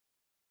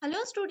Hello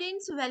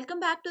students, welcome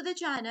back to the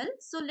channel.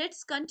 So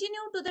let's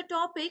continue to the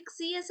topic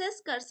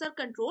CSS Cursor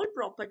Control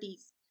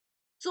Properties.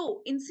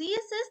 So in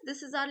CSS,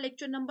 this is our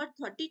lecture number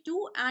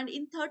 32, and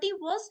in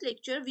 31st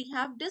lecture, we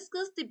have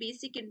discussed the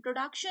basic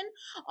introduction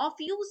of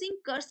using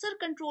cursor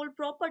control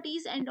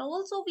properties, and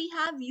also we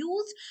have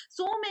used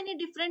so many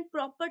different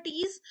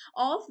properties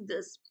of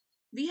this.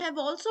 We have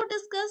also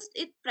discussed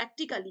it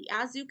practically,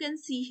 as you can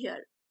see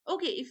here.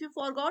 Okay, if you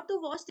forgot to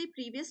watch the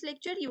previous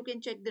lecture, you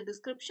can check the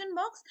description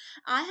box.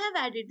 I have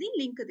added the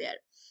link there.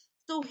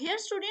 So here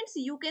students,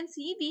 you can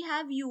see we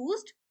have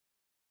used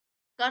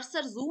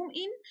cursor zoom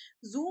in,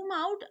 zoom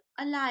out,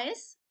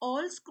 alias,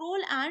 all scroll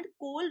and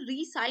call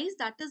resize,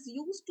 that is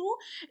used to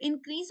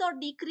increase or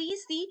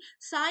decrease the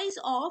size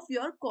of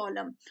your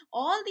column.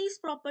 All these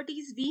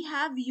properties we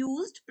have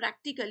used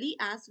practically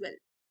as well.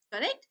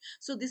 Correct?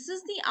 So this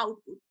is the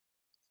output.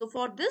 So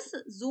for this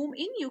zoom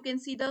in, you can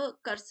see the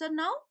cursor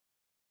now.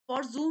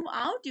 For zoom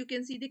out, you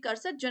can see the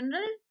cursor.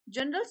 General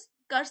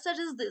cursor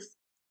is this.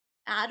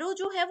 Arrow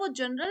जो है वो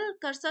general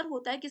cursor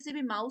होता है किसी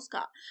भी mouse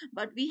का,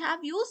 but we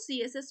have use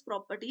CSS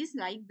properties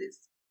like this.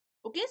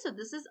 Okay, so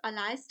this is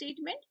align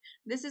statement,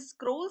 this is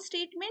scroll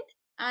statement,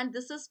 and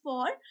this is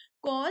for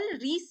call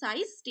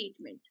resize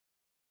statement.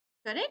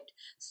 Correct?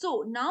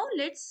 So now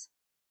let's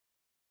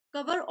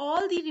cover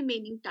all the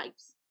remaining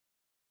types,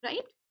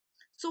 right?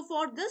 So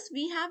for this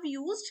we have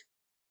used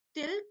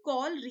till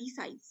call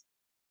resize.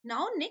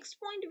 Now next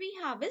point we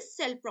have is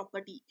cell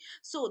property.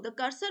 So the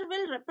cursor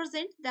will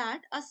represent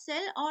that a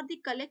cell or the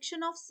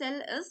collection of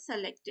cell is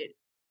selected.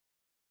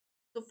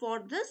 So for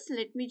this,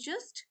 let me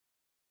just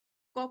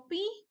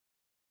copy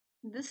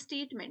this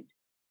statement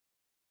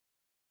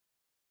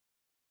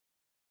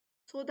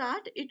so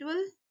that it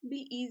will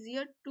be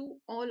easier to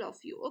all of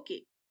you.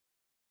 Okay.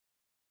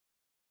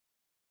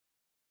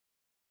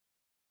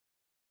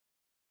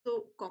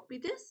 So copy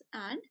this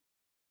and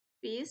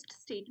paste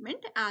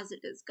statement as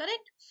it is.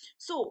 Correct?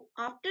 So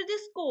after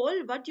this call,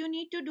 what you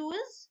need to do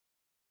is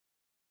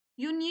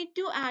you need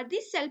to add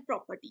the cell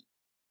property.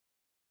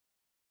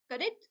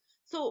 Correct?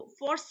 So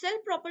for cell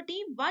property,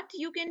 what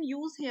you can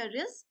use here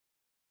is,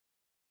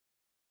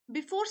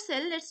 before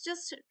cell, let's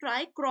just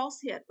try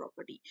crosshair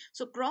property.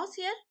 So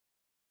crosshair,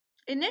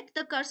 in it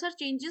the cursor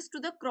changes to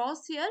the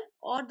crosshair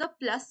or the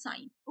plus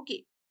sign.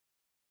 Okay.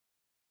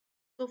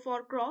 So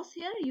for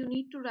crosshair, you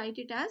need to write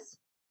it as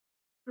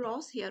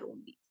crosshair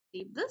only.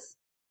 Save this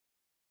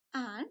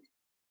and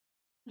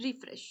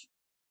refresh.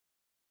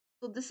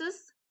 So this is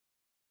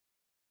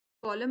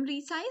column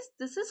resize.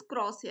 This is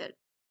crosshair.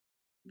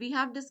 We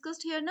have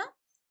discussed here now.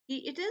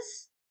 It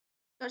is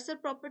cursor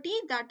property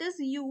that is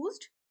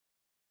used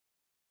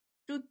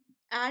to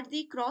add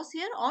the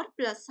crosshair or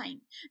plus sign.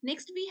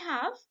 Next we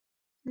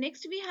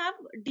have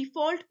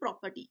default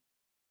property.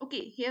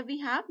 Okay, here we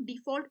have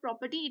default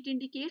property. It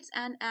indicates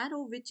an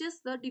arrow which is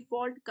the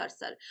default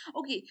cursor.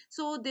 Okay,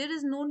 so there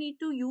is no need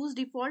to use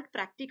default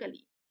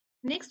practically.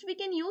 Next we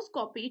can use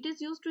copy. It is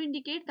used to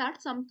indicate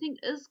that something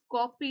is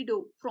copied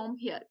from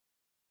here.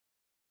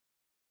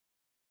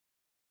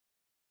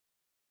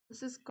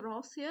 This is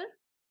crosshair.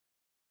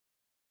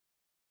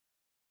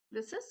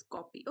 This is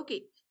copy.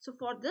 Okay, so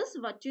for this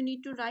what you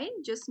need to write,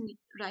 just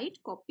write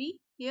copy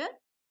here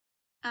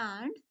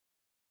and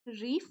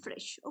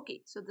refresh.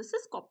 Okay, so this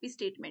is copy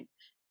statement.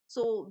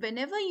 So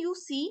whenever you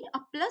see a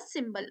plus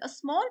symbol, a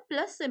small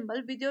plus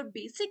symbol with your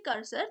basic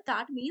cursor,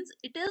 that means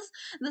it is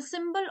the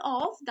symbol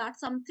of that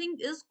something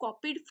is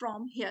copied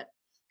from here.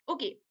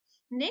 Okay,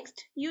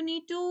 next you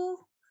need to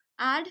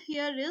add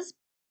here is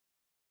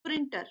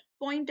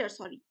pointer,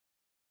 sorry.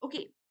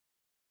 Okay,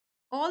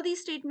 all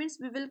these statements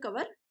we will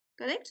cover.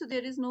 Correct? So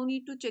there is no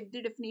need to check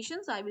the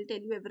definitions. I will tell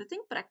you everything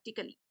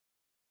practically.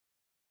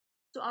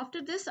 So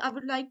after this, I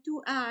would like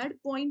to add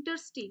pointer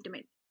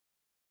statement.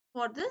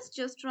 For this,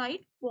 just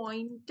write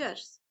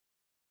pointers.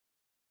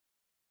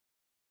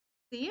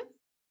 Save,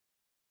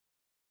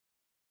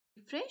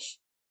 refresh,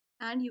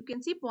 and you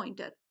can see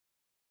pointer.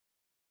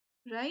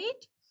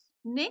 Right?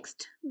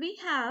 Next, we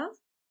have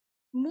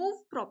move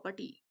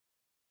property.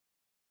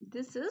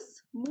 This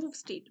is move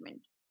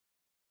statement.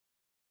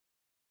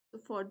 So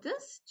for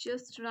this,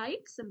 just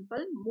write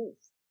simple move.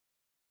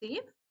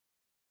 Save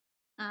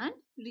and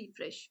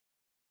refresh.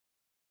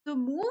 So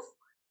move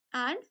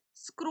and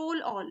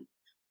scroll all.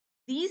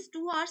 These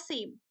two are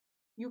same.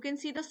 You can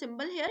see the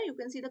symbol here. You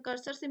can see the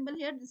cursor symbol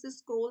here. This is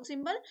scroll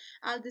symbol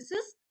and this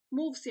is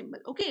move symbol.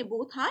 Okay,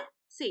 both are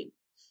same.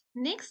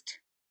 Next,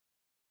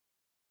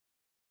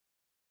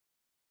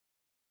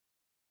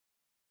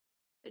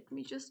 let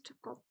me just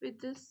copy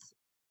this.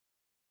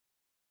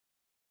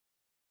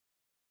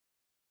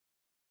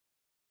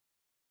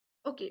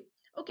 Okay.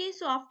 Okay,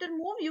 so after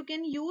move, you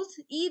can use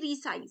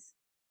resize.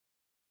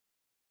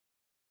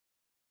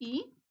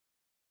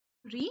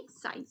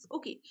 Resize.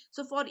 Okay,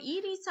 so for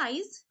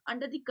resize,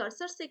 under the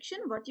cursor section,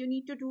 what you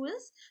need to do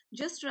is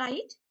just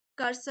write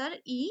cursor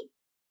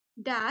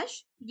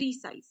dash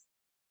resize.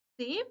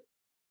 Save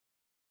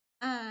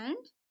and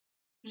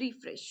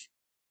refresh.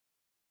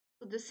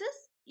 So this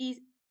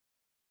is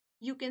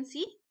you can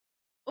see.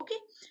 Okay,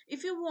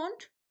 if you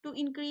want to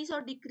increase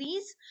or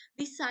decrease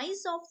the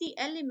size of the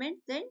element,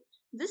 then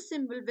this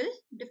symbol will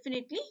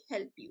definitely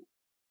help you.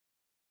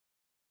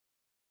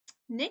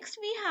 Next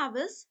we have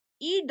is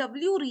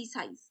EW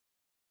resize.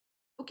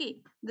 Okay,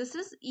 this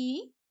is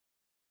you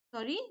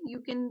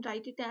can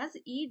write it as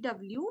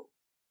EW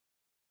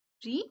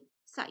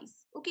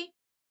resize. Okay,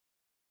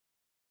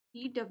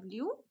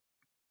 EW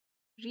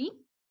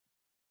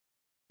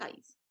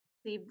resize.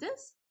 Save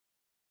this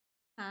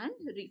and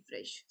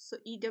refresh. So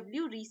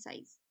EW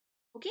resize.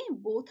 Okay,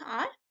 both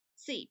are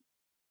same.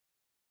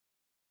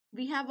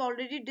 We have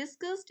already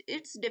discussed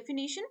its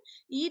definition.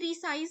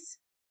 E-resize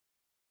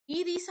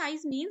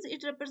means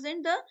it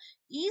represents the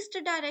east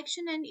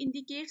direction and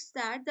indicates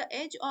that the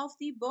edge of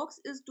the box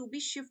is to be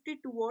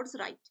shifted towards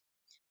right.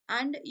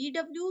 And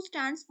EW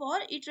stands for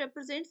it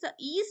represents the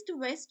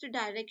east-west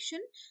direction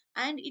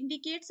and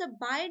indicates a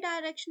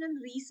bidirectional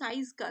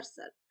resize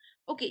cursor.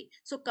 Okay,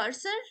 so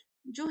cursor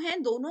जो है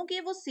दोनों के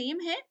वो same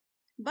है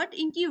but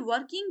इनकी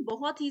working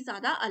बहुत ही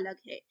ज्यादा अलग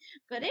है.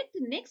 Correct.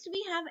 Next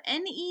we have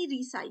NE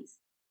resize.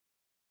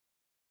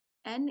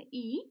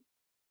 NE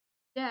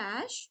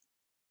dash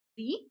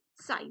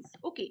resize.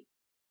 Okay,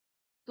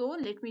 so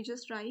let me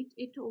just write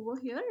it over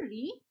here.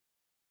 Resize.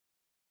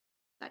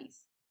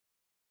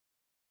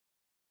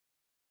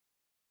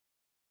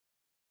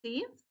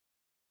 Save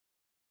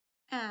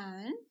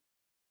and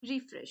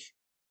refresh.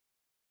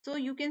 So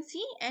you can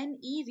see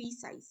NE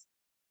resize.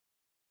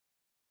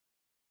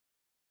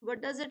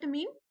 What does it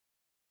mean?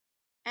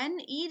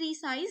 NE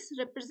resize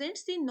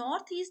represents the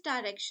northeast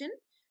direction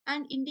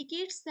and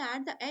indicates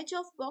that the edge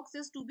of box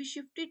is to be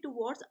shifted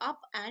towards up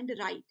and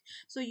right.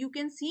 So you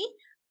can see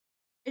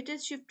it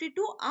is shifted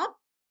to up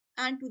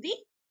and to the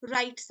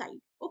right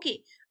side.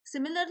 Okay.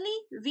 Similarly,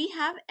 we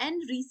have N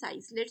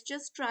resize. Let's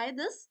just try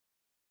this.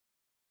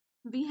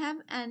 We have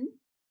N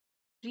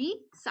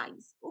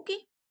resize. Okay.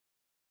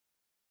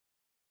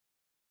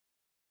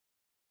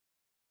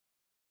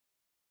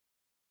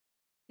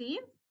 Save.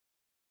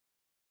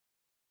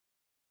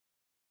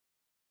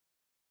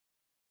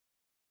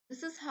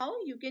 This is how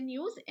you can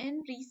use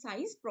N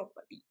resize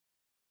property.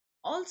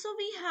 Also,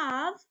 we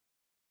have,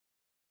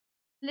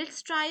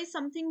 let's try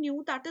something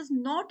new that is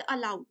not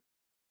allowed.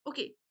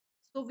 Okay,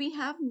 so we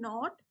have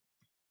not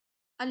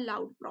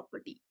allowed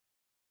property.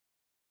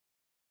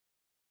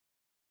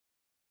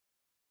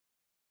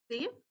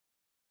 Save.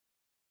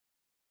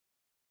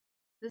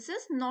 This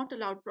is not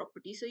allowed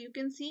property. So you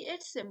can see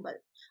its symbol.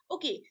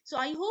 Okay, so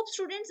I hope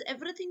students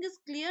everything is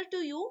clear to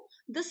you.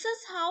 This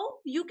is how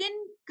you can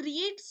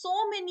create so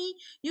many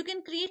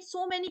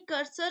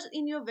cursors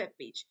in your web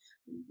page.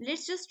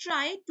 Let's just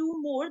try two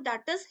more,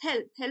 that is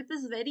help. Help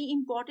is very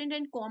important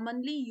and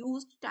commonly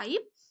used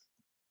type.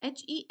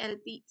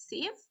 HELP.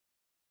 Save.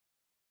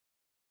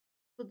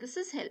 So this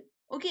is help.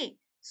 Okay,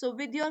 so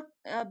with your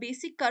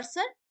basic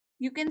cursor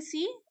you can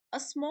see a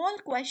small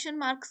question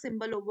mark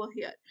symbol over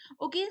here.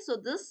 Okay, so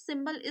this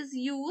symbol is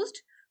used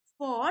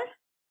for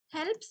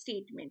help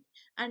statement.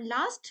 And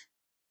last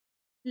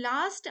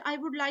I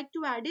would like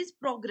to add is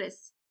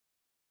progress.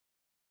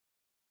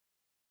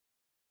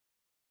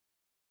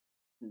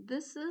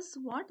 This is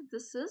what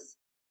this is.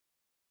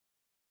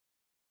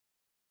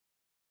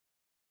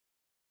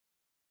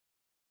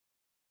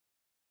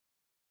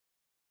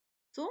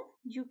 So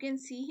you can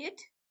see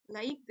it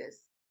like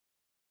this.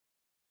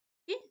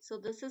 Okay, so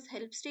this is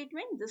help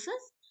statement, this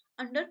is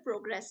under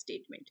progress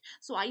statement.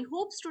 So I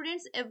hope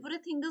students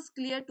everything is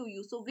clear to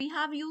you. So we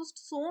have used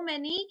so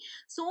many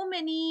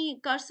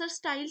cursor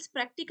styles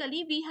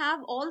practically. We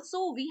have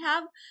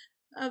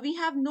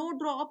no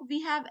drop,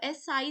 we have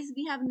S size,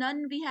 we have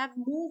none, we have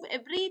move,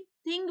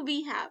 everything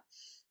we have.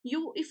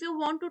 You, if you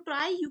want to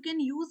try, you can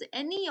use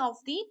any of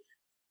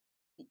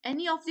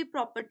the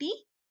property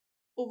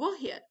over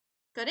here.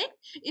 Correct.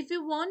 If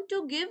you want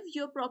to give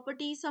your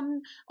property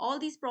some, all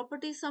these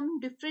properties some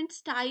different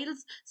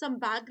styles, some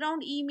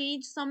background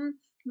image, some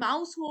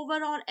mouse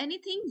hover or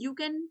anything, you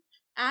can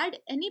add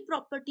any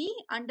property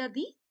under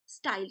the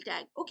style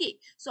tag. Okay,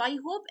 so I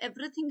hope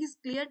everything is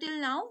clear till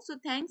now. So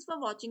thanks for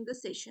watching the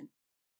session.